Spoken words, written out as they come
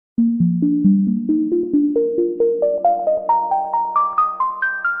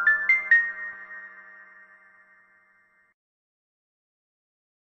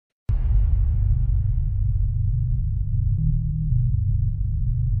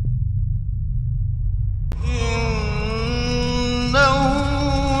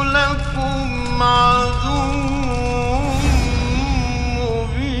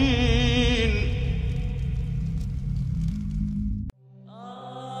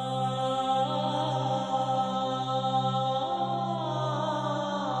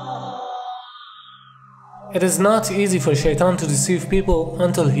It is not easy for Shaitan to deceive people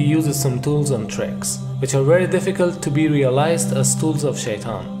until he uses some tools and tricks, which are very difficult to be realized as tools of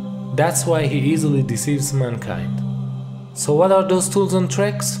Shaitan. That's why he easily deceives mankind. So what are those tools and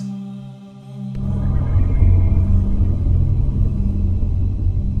tricks?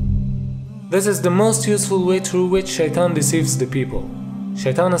 This is the most useful way through which Shaitan deceives the people.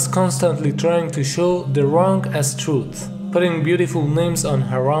 Shaitan is constantly trying to show the wrong as truth, putting beautiful names on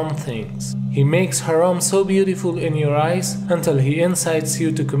haram things. He makes haram so beautiful in your eyes until he incites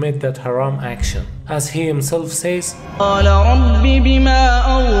you to commit that haram action. As he himself says, قال رب بما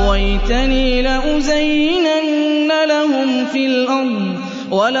أغويتني لأزينن لهم في الأرض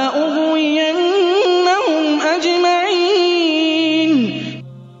ولأغوينهم أجمعين.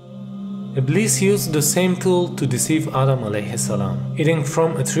 Iblis used the same tool to deceive Adam alayhi salam, eating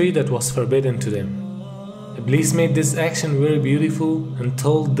from a tree that was forbidden to them. Iblis made this action very beautiful and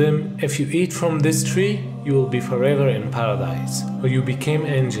told them, if you eat from this tree, you will be forever in paradise, or you became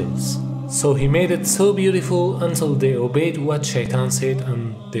angels. So he made it so beautiful until they obeyed what Shaitan said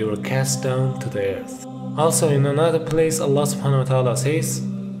and they were cast down to the earth. Also in another place Allah subhanahu wa ta'ala says,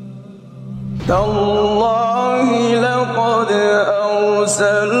 تالله لقد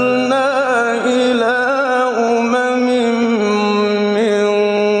أرسلنا إلى أمم من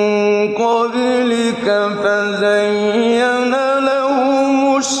قبلك فزين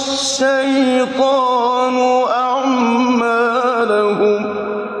لهم الشيطان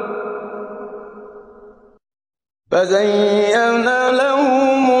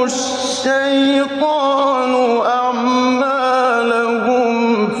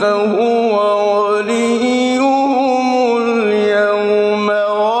أعمالهم فهو وليهم اليوم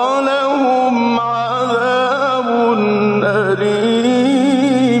ولهم عذاب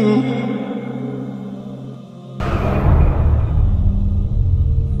أليم.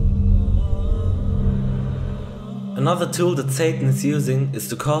 Another tool that Satan is using is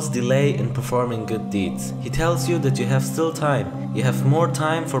to cause delay in performing good deeds. He tells you that you have still time, you have more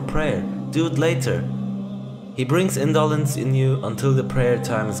time for prayer, do it later. He brings indolence in you until the prayer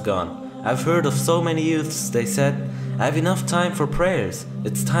time is gone. I've heard of so many youths, they said, I have enough time for prayers,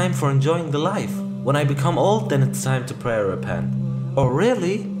 it's time for enjoying the life. When I become old, then it's time to pray or repent. Oh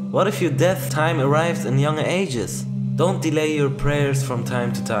really? What if your death time arrives in younger ages? Don't delay your prayers from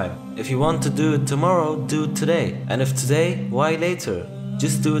time to time. If you want to do it tomorrow, do it today. And if today, why later?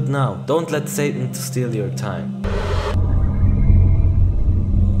 Just do it now. Don't let Satan steal your time.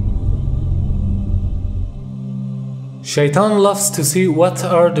 Shaitan loves to see what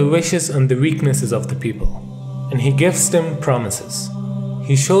are the wishes and the weaknesses of the people, and he gives them promises.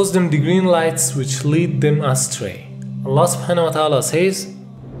 He shows them the green lights which lead them astray. Allah subhanahu wa ta'ala says,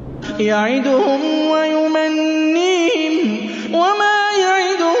 يعدهم ويمنيهم وما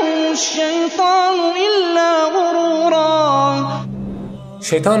يعدهم الشيطان إلا غرورا.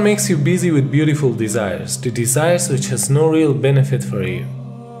 Shaitan makes you busy with beautiful desires, the desires which has no real benefit for you.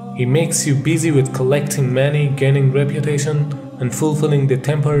 He makes you busy with collecting money, gaining reputation, and fulfilling the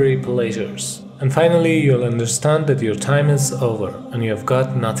temporary pleasures. And finally, you'll understand that your time is over and you have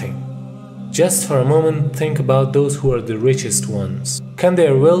got nothing. Just for a moment, think about those who are the richest ones. Can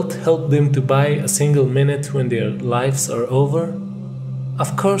their wealth help them to buy a single minute when their lives are over?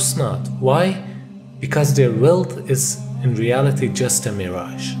 Of course not. Why? Because their wealth is in reality just a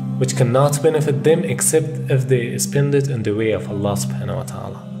mirage, which cannot benefit them except if they spend it in the way of Allah subhanahu wa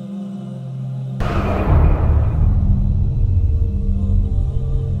ta'ala.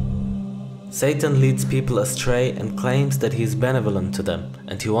 Satan leads people astray and claims that he is benevolent to them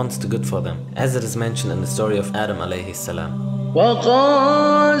and he wants the good for them, as it is mentioned in the story of Adam alayhi salam.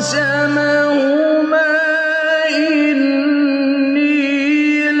 وقاسمهما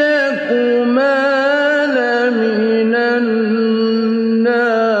إني لكما لمن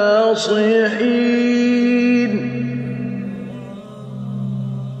الناصحين.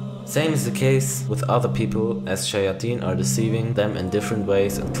 Same is the case with other people, as shayateen are deceiving them in different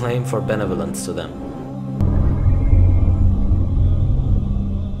ways and claim for benevolence to them.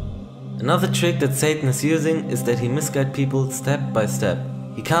 Another trick that Satan is using is that he misguides people step by step.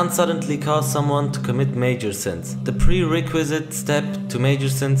 He can't suddenly cause someone to commit major sins. The prerequisite step to major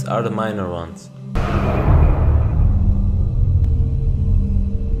sins are the minor ones.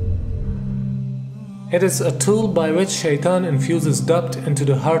 It is a tool by which Shaitan infuses doubt into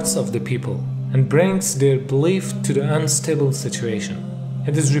the hearts of the people and brings their belief to the unstable situation.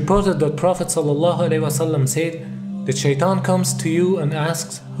 It is reported that Prophet ﷺ said that Shaitan comes to you and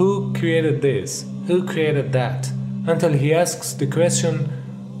asks, who created this? Who created that? Until he asks the question,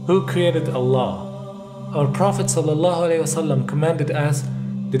 who created Allah? Our Prophet ﷺ commanded us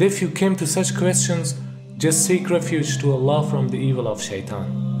that if you came to such questions, Just seek refuge to Allah from the evil of Shaitan.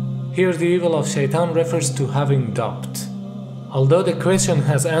 Here the evil of Shaitan refers to having doubt. Although the question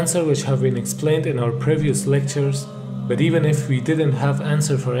has answers which have been explained in our previous lectures, but even if we didn't have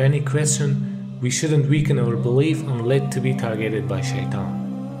answer for any question, we shouldn't weaken our belief and let to be targeted by Shaitan.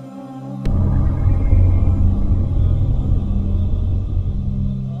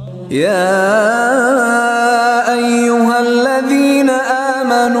 يا أيها الذين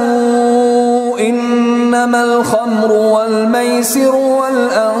آمنوا إنما الخمر والميسر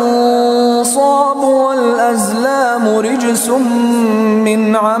والأنصاب والأزلام رجس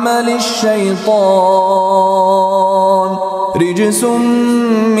من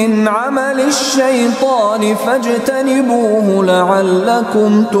عمل الشيطان فاجتنبوه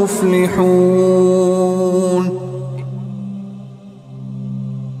لعلكم تفلحون.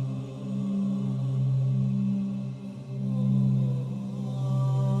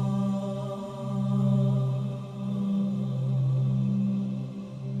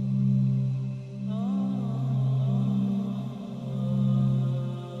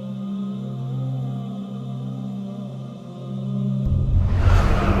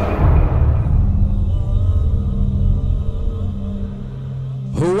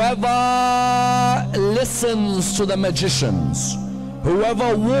 Whoever listens to the magicians,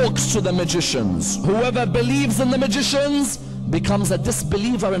 whoever walks to the magicians, whoever believes in the magicians becomes a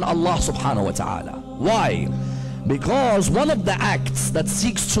disbeliever in Allah subhanahu wa ta'ala. Why? Because one of the acts that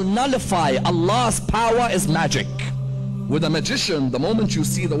seeks to nullify Allah's power is magic. With a magician, the moment you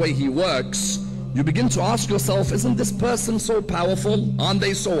see the way he works, you begin to ask yourself, isn't this person so powerful? Aren't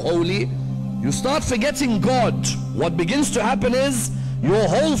they so holy? You start forgetting God. What begins to happen is your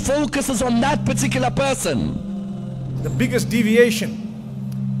whole focus is on that particular person. The biggest deviation,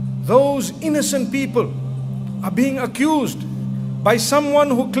 those innocent people are being accused by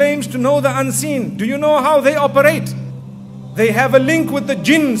someone who claims to know the unseen. Do you know how they operate? They have a link with the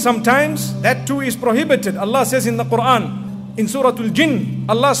jinn sometimes. That too is prohibited. Allah says in the Quran, in Surah Al-Jinn,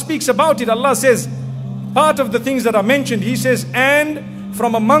 Allah speaks about it. Allah says, part of the things that are mentioned, He says, and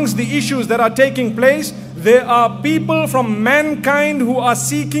from amongst the issues that are taking place, there are people from mankind who are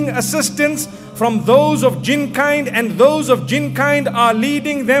seeking assistance from those of jinn kind, and those of jinn kind are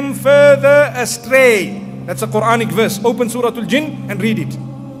leading them further astray. That's a Quranic verse. Open Surah Al-Jinn and read it.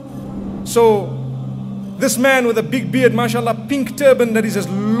 So this man with a big beard, mashallah, pink turban that is as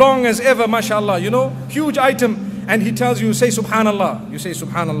long as ever, mashallah, you know, huge item, and he tells you, say subhanallah. You say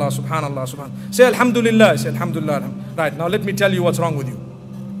subhanallah, subhanallah, subhanallah. Say alhamdulillah, say alhamdulillah. Right, now let me tell you what's wrong with you.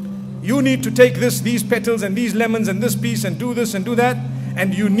 You need to take these petals and these lemons and this piece and do this and do that,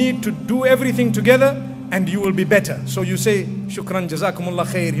 and you need to do everything together and you will be better. So you say, shukran, jazakumullah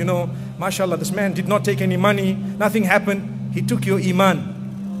khair, you know, mashallah, this man did not take any money, nothing happened, he took your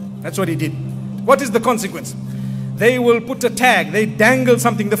iman. That's what he did. What is the consequence? They will put a tag, they dangle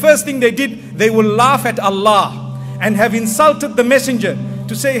something. The first thing they did, they will laugh at Allah and have insulted the messenger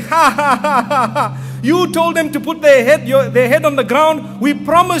to say, ha ha ha ha ha. You told them to put their head on the ground. We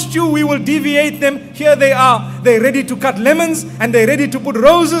promised you we will deviate them. Here they are. They're ready to cut lemons, and they're ready to put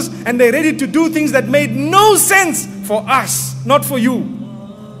roses, and they're ready to do things that made no sense for us, not for you.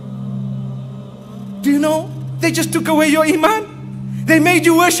 Do you know? They just took away your iman. They made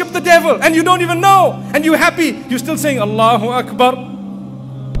you worship the devil, and you don't even know. And you're happy. You're still saying, Allahu Akbar.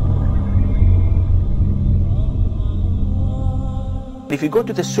 If you go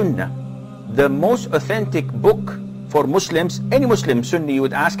to the Sunnah, the most authentic book for Muslims, any Muslim Sunni, you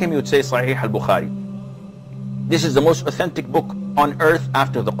would ask him, you would say Sahih al-Bukhari. This is the most authentic book on earth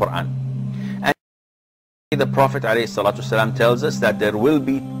after the Quran. And the Prophet ﷺ tells us that there will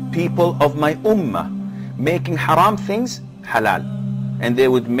be people of my ummah making haram things halal. And they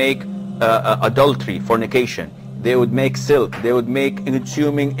would make adultery, fornication. They would make silk. They would make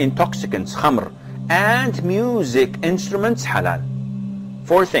consuming intoxicants, khamr, and music instruments halal.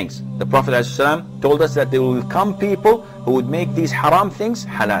 4 things. The Prophet ﷺ told us that there will come people who would make these haram things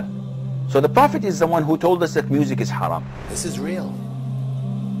halal. So the Prophet is the one who told us that music is haram. This is real.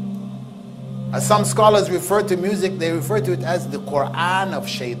 As some scholars refer to music, they refer to it as the Quran of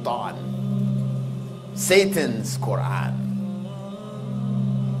Shaitan. Satan's Quran.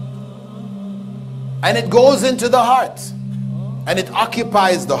 And it goes into the heart. And it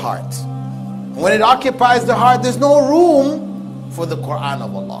occupies the heart. When it occupies the heart, there's no room for the Quran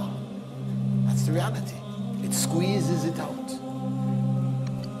of Allah. That's the reality. It squeezes it out.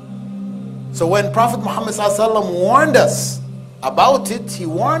 So when Prophet Muhammad ﷺ warned us about it, he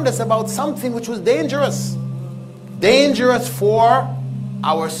warned us about something which was dangerous. Dangerous for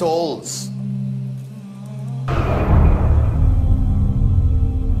our souls.